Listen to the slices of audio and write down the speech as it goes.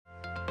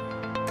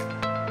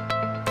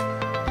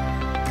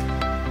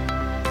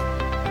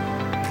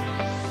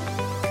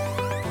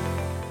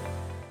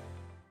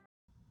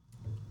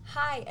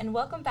Hi, and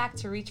welcome back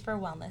to Reach for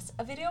Wellness,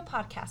 a video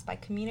podcast by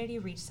Community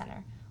Reach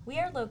Center. We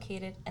are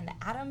located in the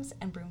Adams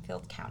and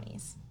Broomfield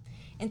counties.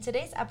 In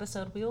today's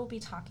episode, we will be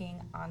talking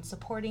on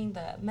supporting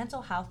the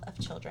mental health of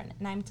children,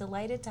 and I'm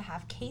delighted to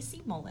have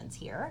Casey Mullins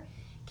here.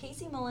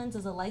 Casey Mullins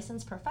is a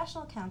licensed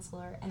professional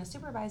counselor and a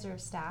supervisor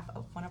of staff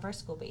of one of our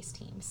school-based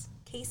teams.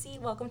 Casey,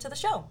 welcome to the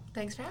show.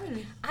 Thanks for having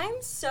me.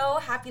 I'm so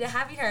happy to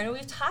have you here. I know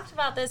we've talked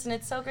about this, and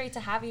it's so great to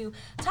have you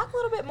talk a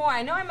little bit more.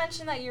 I know I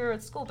mentioned that you're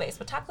school-based,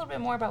 but talk a little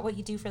bit more about what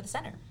you do for the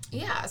center.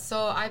 Yeah,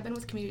 so I've been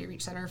with Community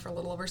Reach Center for a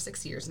little over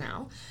 6 years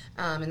now.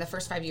 In the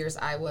first 5 years,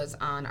 I was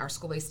on our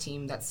school-based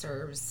team that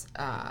serves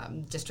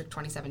District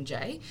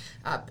 27J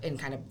up in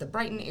kind of the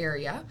Brighton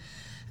area.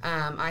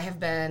 I have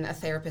been a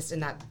therapist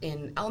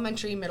in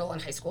elementary, middle,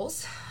 and high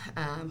schools,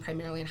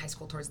 primarily in high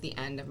school towards the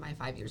end of my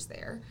 5 years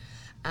there.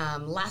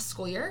 Last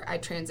school year, I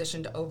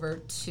transitioned over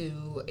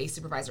to a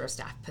supervisor of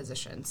staff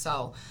position.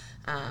 So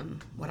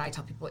what I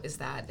tell people is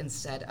that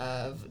instead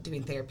of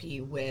doing therapy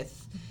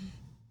with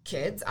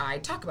kids, I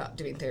talk about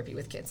doing therapy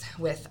with kids,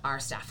 with our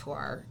staff who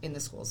are in the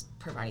schools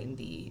providing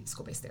the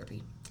school-based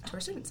therapy to our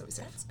students that we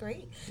serve. That's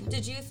great. Yeah.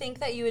 Did you think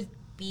that you would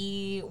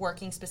be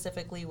working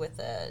specifically with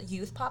the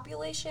youth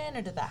population,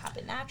 or did that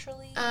happen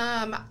naturally?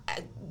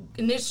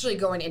 Initially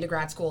going into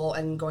grad school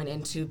and going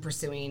into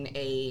pursuing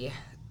a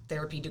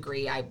therapy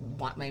degree, I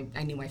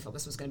knew my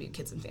focus was going to be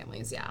kids and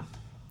families, yeah.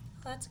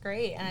 That's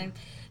great. And I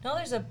know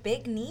there's a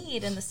big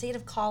need in the state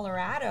of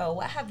Colorado.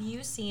 What have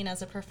you seen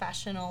as a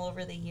professional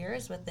over the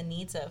years with the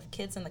needs of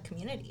kids in the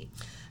community?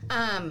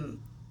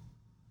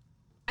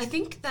 I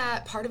think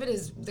that part of it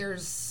is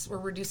we're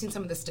reducing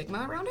some of the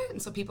stigma around it,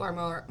 and so people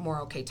are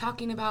more okay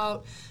talking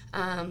about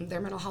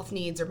their mental health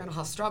needs or mental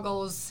health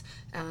struggles,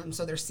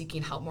 so they're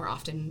seeking help more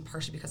often,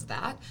 partially because of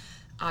that.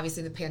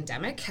 Obviously, the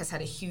pandemic has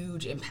had a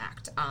huge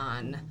impact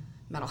on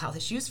mental health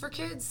issues for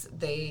kids.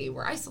 They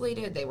were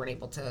isolated, they weren't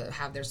able to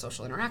have their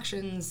social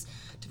interactions.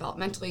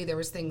 Developmentally, there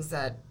was things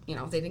that, they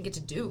didn't get to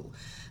do.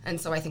 And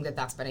so I think that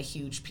that's been a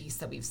huge piece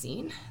that we've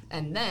seen.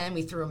 And then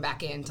we threw them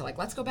back into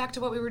let's go back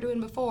to what we were doing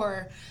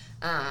before.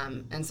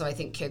 And so I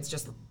think kids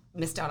just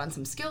missed out on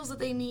some skills that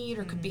they need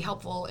or could be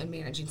helpful in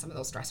managing some of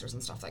those stressors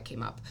and stuff that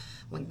came up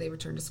when they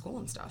returned to school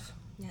and stuff.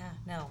 Yeah,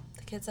 no,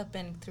 the kids have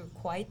been through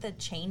quite the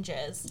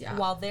changes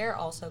while they're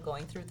also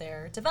going through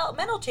their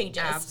developmental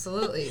changes.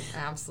 Absolutely.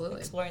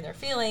 Exploring their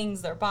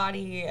feelings, their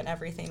body, and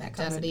everything that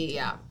comes in.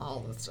 Identity, all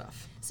the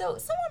stuff. So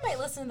someone might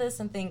listen to this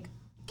and think,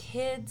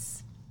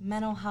 kids,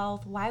 mental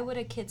health, why would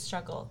a kid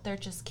struggle? They're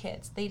just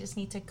kids. They just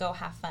need to go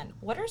have fun.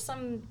 What are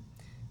some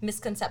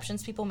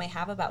misconceptions people may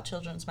have about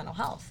children's mental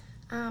health?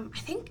 I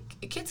think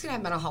kids can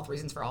have mental health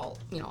reasons for all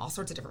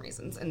sorts of different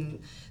reasons.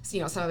 And,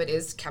 some of it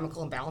is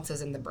chemical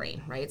imbalances in the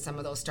brain, right? Some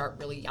of those start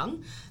really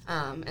young,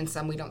 and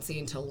some we don't see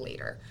until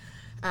later.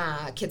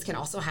 Kids can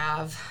also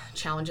have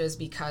challenges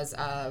because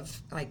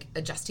of,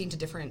 adjusting to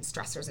different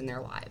stressors in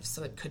their lives.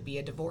 So it could be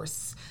a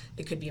divorce,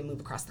 it could be a move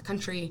across the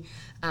country,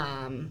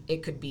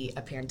 it could be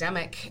a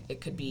pandemic,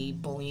 it could be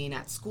bullying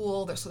at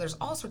school. So there's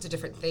all sorts of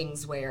different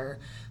things where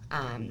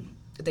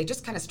they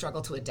just kind of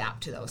struggle to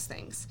adapt to those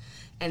things.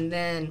 And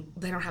then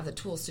they don't have the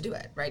tools to do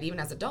it, right? Even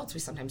as adults, we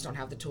sometimes don't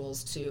have the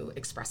tools to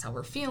express how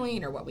we're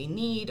feeling or what we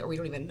need, or we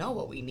don't even know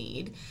what we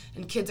need.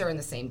 And kids are in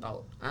the same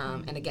boat.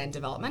 And again,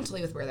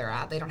 developmentally with where they're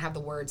at, they don't have the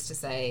words to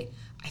say,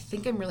 I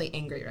think I'm really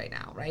angry right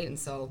now, right? And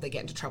so they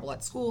get into trouble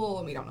at school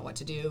and we don't know what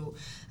to do.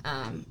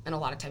 And a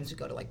lot of times we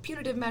go to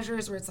punitive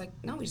measures where it's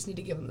no, we just need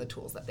to give them the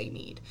tools that they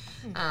need.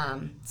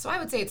 So I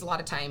would say it's a lot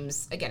of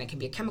times, again, it can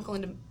be a chemical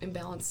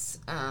imbalance,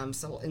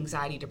 so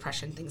anxiety,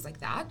 depression, things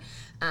like that.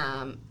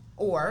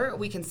 Or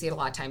we can see it a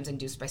lot of times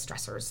induced by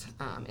stressors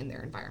in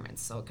their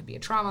environments. So it could be a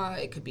trauma,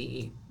 it could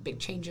be big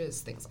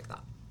changes, things like that.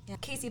 Yeah,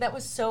 Casey, that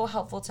was so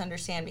helpful to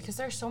understand because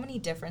there are so many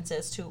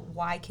differences to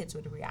why kids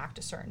would react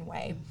a certain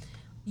way.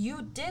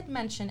 You did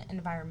mention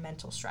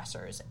environmental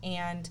stressors,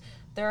 and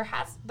there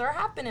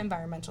have been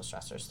environmental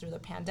stressors through the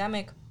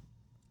pandemic.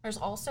 There's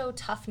also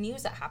tough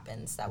news that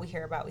happens that we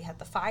hear about. We had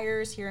the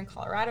fires here in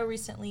Colorado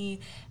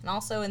recently, and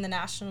also in the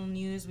national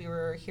news, we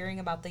were hearing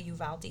about the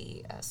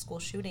Uvalde school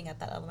shooting at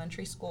that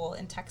elementary school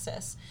in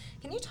Texas.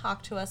 Can you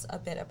talk to us a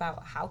bit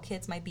about how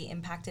kids might be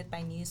impacted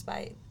by news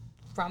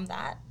from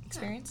that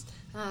experience?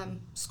 Yeah.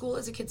 School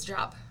is a kid's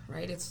job,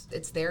 right? It's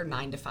their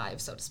 9 to 5,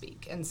 so to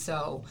speak. And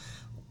so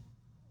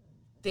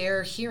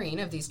they're hearing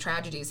of these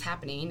tragedies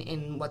happening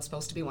in what's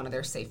supposed to be one of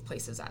their safe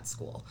places at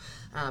school.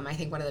 I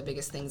think one of the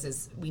biggest things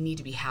is we need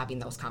to be having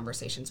those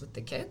conversations with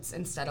the kids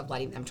instead of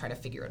letting them try to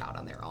figure it out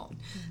on their own.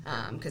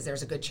 Because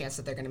there's a good chance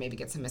that they're going to maybe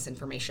get some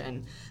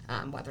misinformation,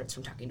 whether it's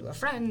from talking to a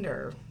friend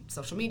or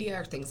social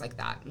media or things like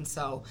that. And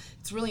so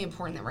it's really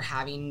important that we're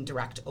having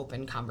direct,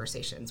 open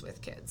conversations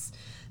with kids.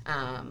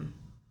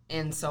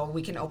 And so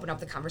we can open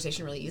up the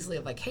conversation really easily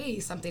of hey,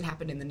 something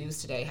happened in the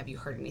news today. Have you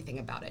heard anything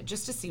about it?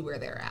 Just to see where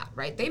they're at,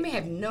 right? They may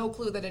have no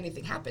clue that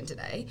anything happened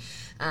today,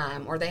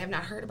 or they have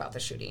not heard about the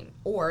shooting,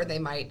 or they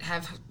might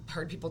have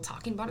heard people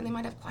talking about it and they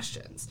might have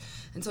questions.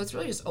 And so it's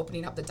really just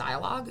opening up the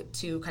dialogue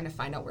to kind of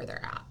find out where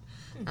they're at.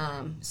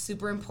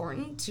 Super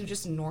important to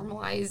just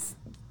normalize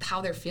how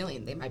they're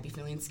feeling. They might be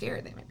feeling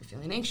scared. They might be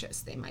feeling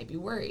anxious. They might be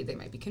worried. They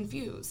might be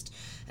confused.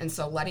 And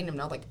so letting them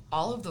know, like,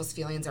 all of those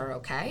feelings are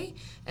okay,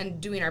 and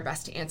doing our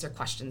best to answer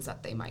questions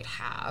that they might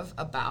have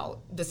about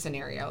the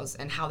scenarios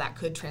and how that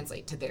could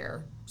translate to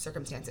their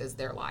circumstances,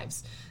 their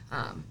lives,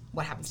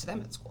 what happens to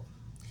them at school.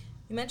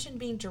 You mentioned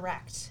being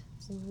direct.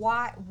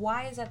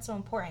 Why is that so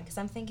important? Because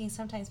I'm thinking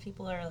sometimes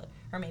people are,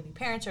 or maybe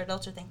parents or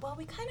adults are thinking, well,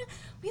 we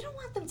don't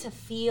want them to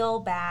feel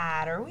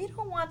bad, or we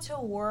don't want to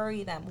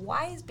worry them.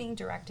 Why is being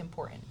direct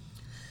important?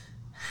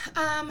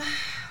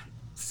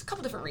 It's a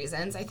couple different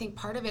reasons. I think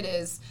part of it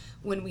is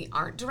when we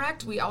aren't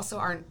direct, we also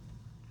aren't,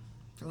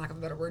 for lack of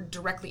a better word,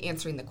 directly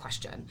answering the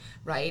question,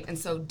 right? And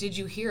so, did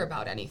you hear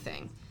about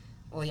anything?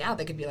 Well, yeah,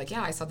 they could be like,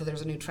 yeah, I saw that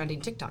there's a new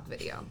trending TikTok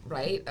video,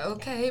 right?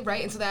 Okay,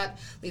 right? And so that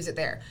leaves it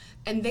there.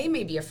 And they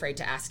may be afraid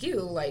to ask you,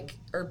 like,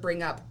 or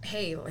bring up,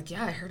 hey, like,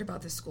 yeah, I heard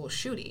about this school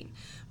shooting,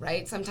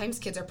 right? Sometimes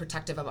kids are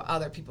protective of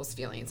other people's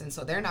feelings, and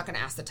so they're not going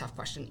to ask the tough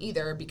question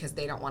either because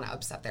they don't want to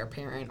upset their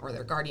parent or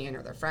their guardian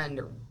or their friend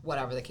or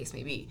whatever the case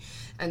may be.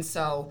 And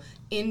so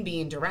in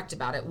being direct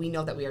about it, we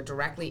know that we are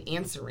directly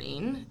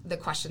answering the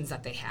questions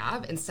that they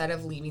have instead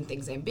of leaving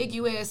things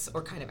ambiguous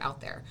or kind of out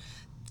there.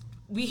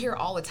 We hear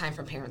all the time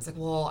from parents, like,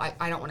 well,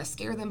 I don't want to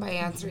scare them by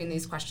answering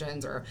these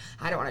questions, or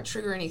I don't want to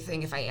trigger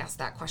anything if I ask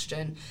that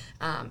question.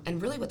 And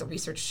really what the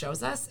research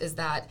shows us is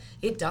that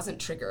it doesn't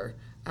trigger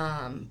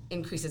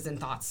increases in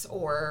thoughts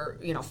or,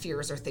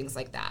 fears or things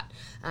like that.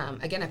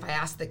 Again, if I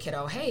ask the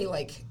kiddo, hey,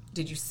 like,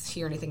 did you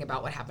hear anything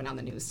about what happened on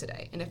the news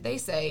today? And if they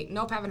say,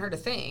 nope, haven't heard a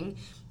thing,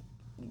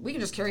 we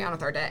can just carry on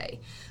with our day.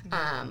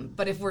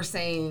 But if we're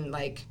saying,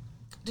 like,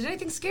 did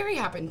anything scary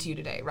happen to you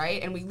today,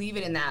 right? And we leave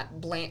it in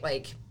that blank,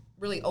 like,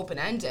 really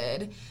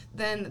open-ended,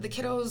 then the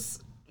kiddos,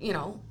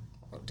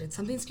 did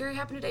something scary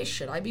happen today?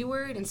 Should I be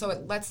worried? And so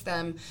it lets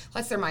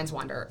their minds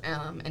wander.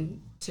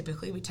 And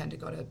typically we tend to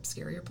go to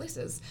scarier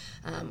places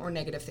or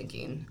negative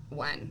thinking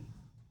when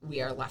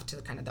we are left to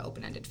kind of the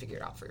open-ended, figure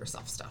it out for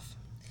yourself stuff.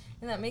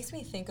 And that makes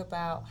me think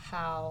about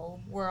how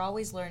we're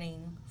always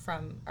learning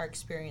from our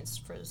experience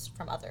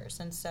from others.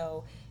 And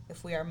so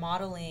if we are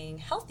modeling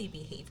healthy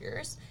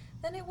behaviors,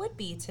 then it would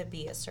be to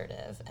be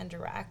assertive and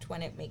direct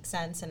when it makes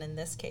sense, and in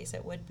this case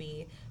it would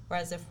be.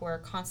 Whereas if we're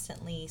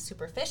constantly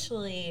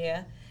superficially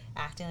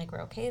acting like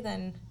we're okay,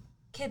 then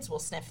kids will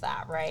sniff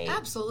that, right?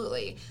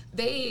 Absolutely.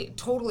 They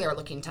totally are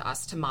looking to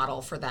us to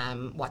model for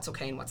them what's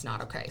okay and what's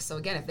not okay. So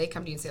again, if they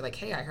come to you and say, like,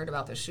 hey, I heard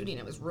about this shooting,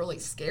 it was really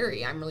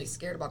scary, I'm really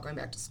scared about going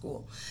back to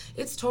school,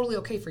 it's totally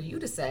okay for you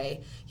to say,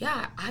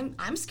 yeah,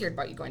 I'm scared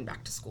about you going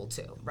back to school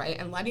too, right?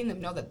 And letting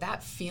them know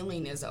that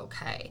feeling is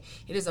okay.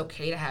 It is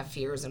okay to have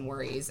fears and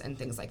worries and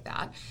things like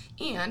that.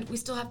 And we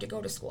still have to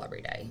go to school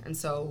every day. And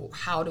so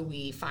how do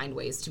we find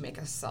ways to make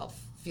ourselves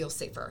feel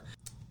safer?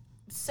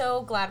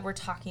 So glad we're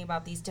talking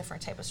about these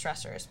different type of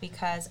stressors,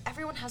 because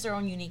everyone has their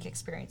own unique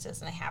experiences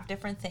and they have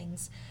different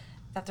things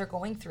that they're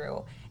going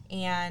through.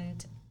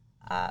 And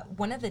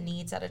one of the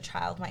needs that a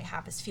child might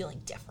have is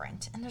feeling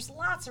different. And there's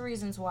lots of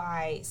reasons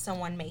why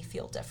someone may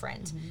feel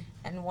different. Mm-hmm.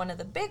 And one of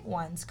the big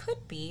ones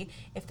could be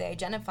if they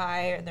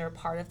identify or they're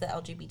part of the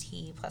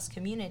LGBT plus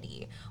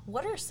community.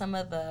 What are some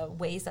of the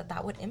ways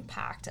that would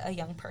impact a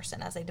young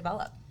person as they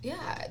develop?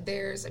 Yeah,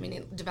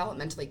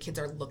 developmentally, kids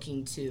are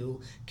looking to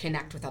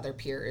connect with other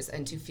peers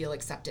and to feel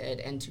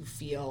accepted and to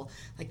feel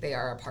like they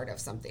are a part of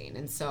something.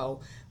 And so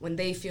when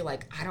they feel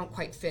like, I don't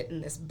quite fit in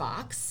this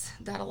box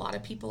that a lot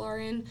of people are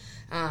in,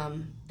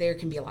 there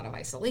can be a lot of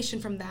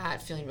isolation from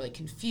that, feeling really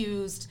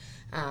confused,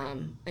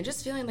 and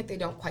just feeling like they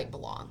don't quite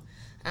belong.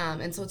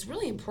 And so it's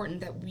really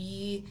important that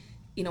we,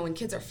 when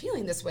kids are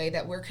feeling this way,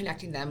 that we're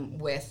connecting them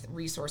with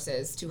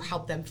resources to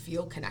help them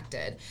feel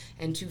connected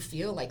and to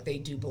feel like they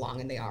do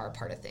belong and they are a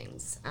part of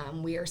things.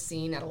 We are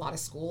seeing at a lot of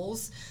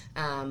schools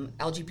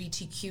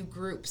LGBTQ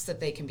groups that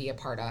they can be a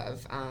part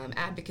of,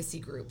 advocacy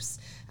groups.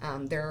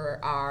 There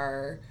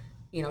are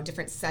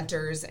different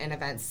centers and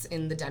events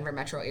in the Denver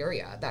metro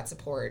area that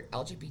support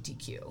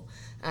LGBTQ.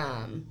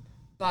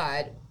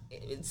 But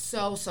it's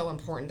so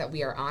important that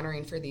we are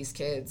honoring for these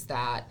kids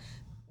that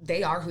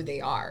they are who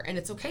they are, and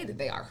it's okay that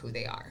they are who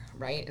they are,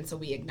 right? And so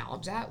we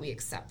acknowledge that, we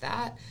accept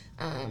that,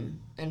 and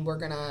we're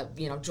gonna,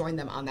 join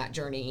them on that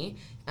journey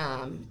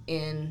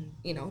in,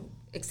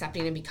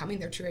 accepting and becoming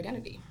their true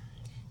identity.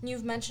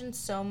 You've mentioned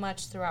so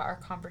much throughout our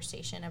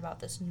conversation about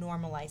this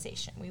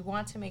normalization. We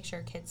want to make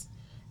sure kids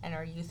and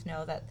our youth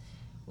know that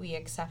we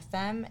accept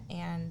them,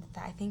 and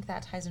I think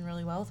that ties in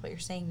really well with what you're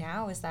saying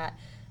now, is that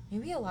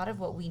maybe a lot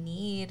of what we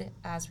need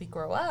as we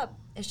grow up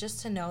is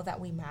just to know that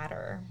we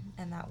matter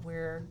and that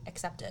we're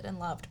accepted and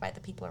loved by the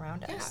people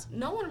around us. Yeah,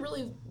 no one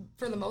really,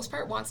 for the most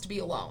part, wants to be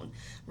alone,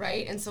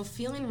 right? And so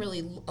feeling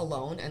really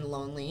alone and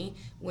lonely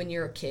when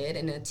you're a kid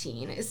and a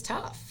teen is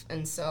tough.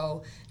 And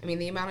so,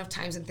 the amount of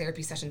times in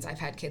therapy sessions I've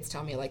had kids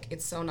tell me, like,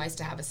 it's so nice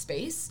to have a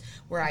space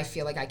where I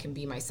feel like I can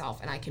be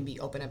myself and I can be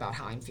open about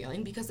how I'm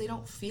feeling, because they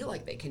don't feel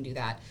like they can do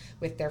that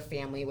with their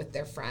family, with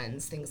their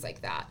friends, things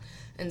like that.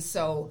 And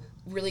so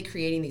really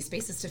creating these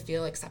spaces to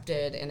feel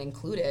accepted and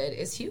included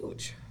is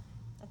huge.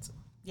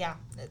 Yeah,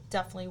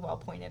 definitely well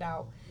pointed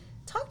out.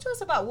 Talk to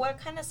us about what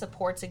kind of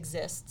supports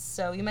exist.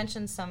 So you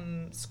mentioned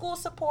some school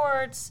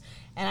supports,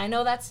 and I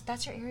know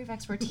that's your area of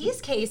expertise,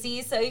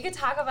 Casey. So you could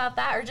talk about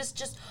that, or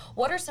just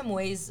what are some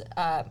ways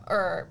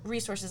or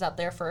resources out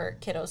there for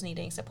kiddos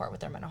needing support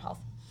with their mental health?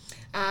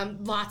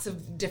 Lots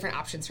of different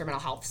options for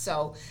mental health.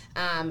 So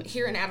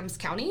here in Adams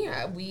County,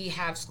 we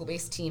have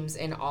school-based teams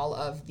in all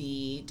of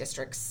the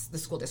districts, the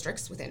school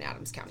districts within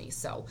Adams County.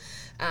 So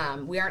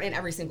we aren't in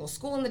every single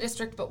school in the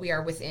district, but we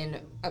are within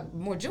a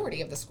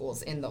majority of the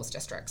schools in those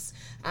districts.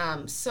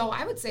 So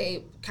I would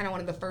say kind of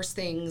one of the first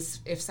things,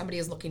 if somebody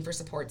is looking for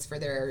supports for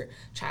their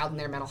child and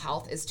their mental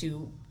health, is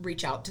to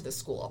reach out to the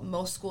school.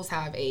 Most schools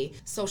have a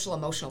social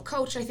emotional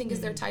coach, I think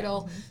is their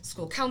title,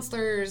 school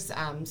counselors,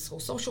 school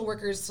social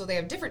workers. So they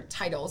have different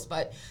titles,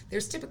 but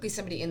there's typically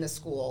somebody in the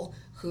school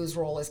whose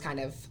role is kind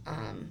of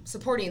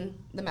supporting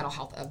the mental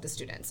health of the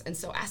students. And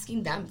so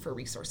asking them for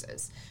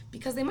resources,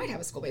 because they might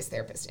have a school-based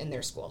therapist in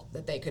their school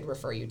that they could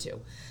refer you to.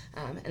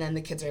 And then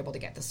the kids are able to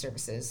get the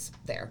services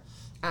there.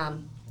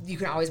 You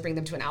can always bring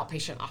them to an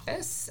outpatient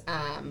office.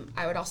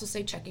 I would also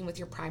say checking with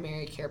your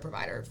primary care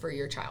provider for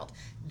your child.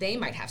 They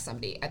might have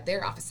somebody at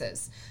their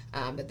offices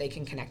that they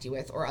can connect you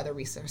with, or other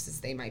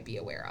resources they might be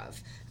aware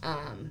of.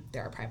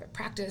 There are private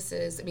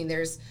practices. I mean,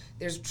 there's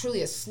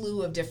truly a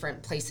slew of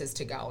different places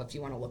to go if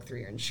you want to look through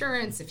your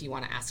insurance, if you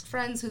want to ask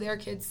friends who their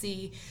kids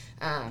see.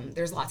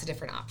 There's lots of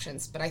different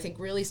options. But I think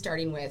really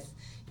starting with,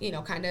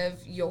 kind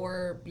of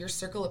your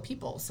circle of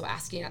people. So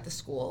asking at the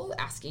school,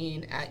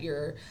 asking at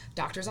your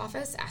doctor's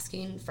office,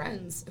 asking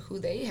friends who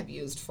they have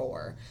used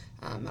for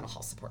mental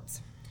health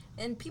supports.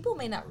 And people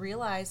may not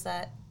realize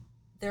that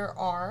there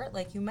are,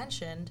 like you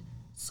mentioned,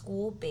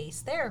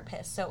 school-based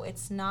therapists. So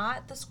it's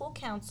not the school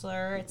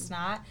counselor, it's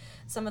not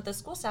some of the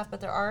school staff, but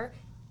there are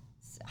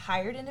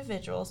hired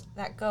individuals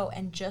that go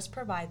and just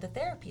provide the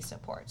therapy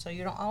support. So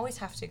you don't always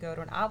have to go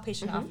to an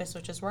outpatient office,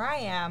 which is where I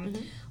am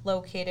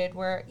located,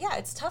 where,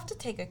 it's tough to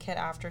take a kid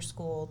after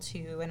school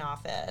to an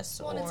office.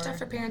 Well, and it's tough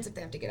for parents if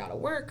they have to get out of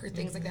work or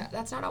things like that.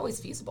 That's not always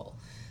feasible.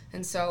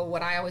 And so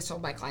what I always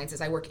told my clients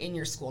is I work in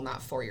your school,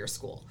 not for your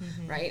school,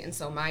 right? And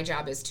so my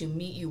job is to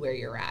meet you where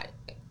you're at,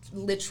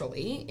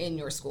 literally in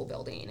your school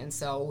building. And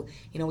so,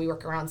 we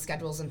work around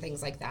schedules and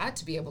things like that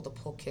to be able to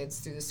pull kids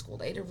through the school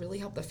day to really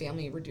help the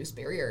family reduce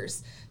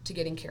barriers to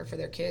getting care for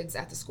their kids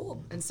at the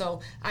school. And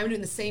so I'm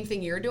doing the same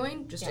thing you're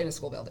doing, just in a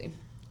school building.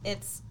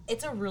 It's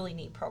a really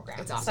neat program.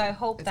 It's awesome. So I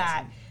hope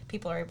that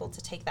people are able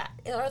to take that.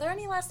 Are there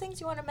any last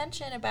things you want to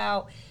mention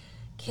about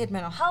kid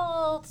mental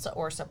health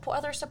or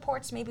other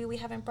supports maybe we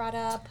haven't brought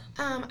up?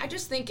 I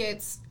just think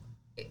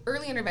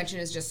early intervention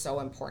is just so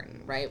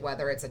important, right?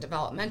 Whether it's a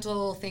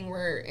developmental thing,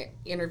 we're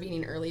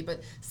intervening early,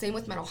 but same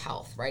with mental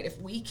health, right? If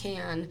we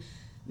can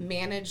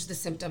manage the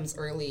symptoms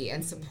early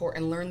and support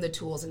and learn the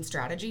tools and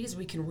strategies,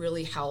 we can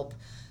really help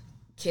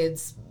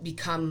kids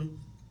become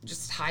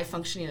just high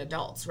functioning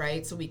adults,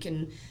 right? So we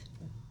can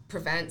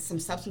prevent some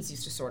substance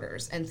use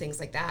disorders and things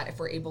like that if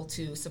we're able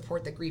to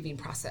support the grieving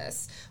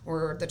process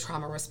or the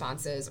trauma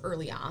responses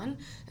early on.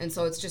 And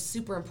so it's just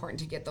super important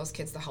to get those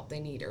kids the help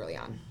they need early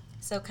on.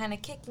 So kind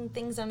of kicking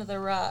things under the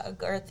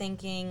rug or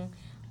thinking,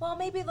 well,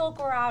 maybe they'll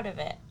grow out of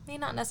it. May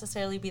not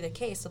necessarily be the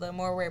case. So the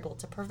more we're able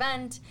to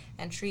prevent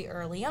and treat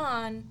early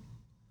on,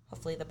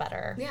 hopefully the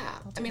better. Yeah.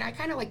 I mean, I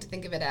kind of like to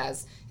think of it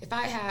as if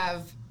I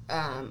have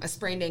a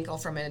sprained ankle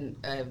from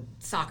a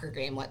soccer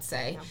game, let's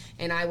say,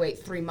 and I wait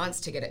 3 months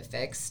to get it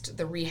fixed,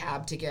 the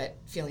rehab to get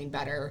feeling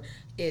better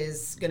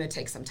is going to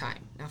take some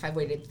time. Now, if I've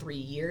waited 3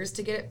 years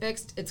to get it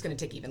fixed, it's going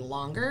to take even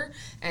longer,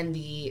 and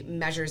the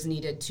measures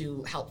needed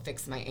to help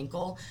fix my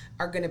ankle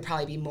are going to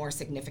probably be more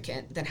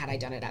significant than had I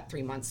done it at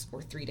 3 months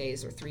or 3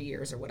 days or 3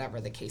 years or whatever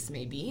the case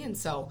may be. And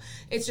so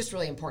it's just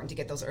really important to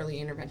get those early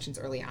interventions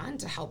early on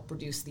to help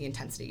reduce the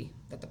intensity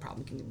that the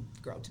problem can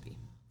grow to be.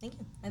 Thank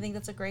you. I think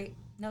that's a great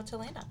note to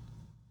land on.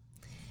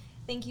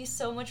 Thank you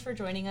so much for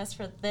joining us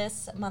for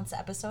this month's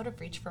episode of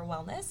Reach for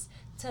Wellness.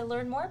 To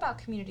learn more about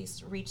Community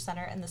Reach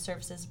Center and the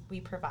services we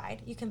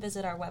provide, you can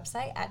visit our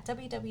website at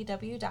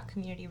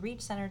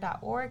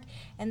www.communityreachcenter.org,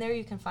 and there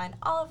you can find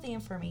all of the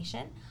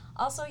information.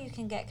 Also, you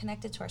can get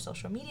connected to our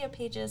social media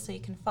pages, so you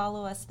can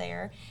follow us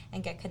there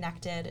and get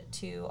connected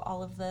to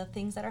all of the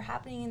things that are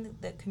happening in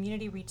the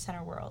Community Reach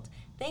Center world.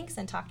 Thanks,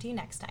 and talk to you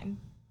next time.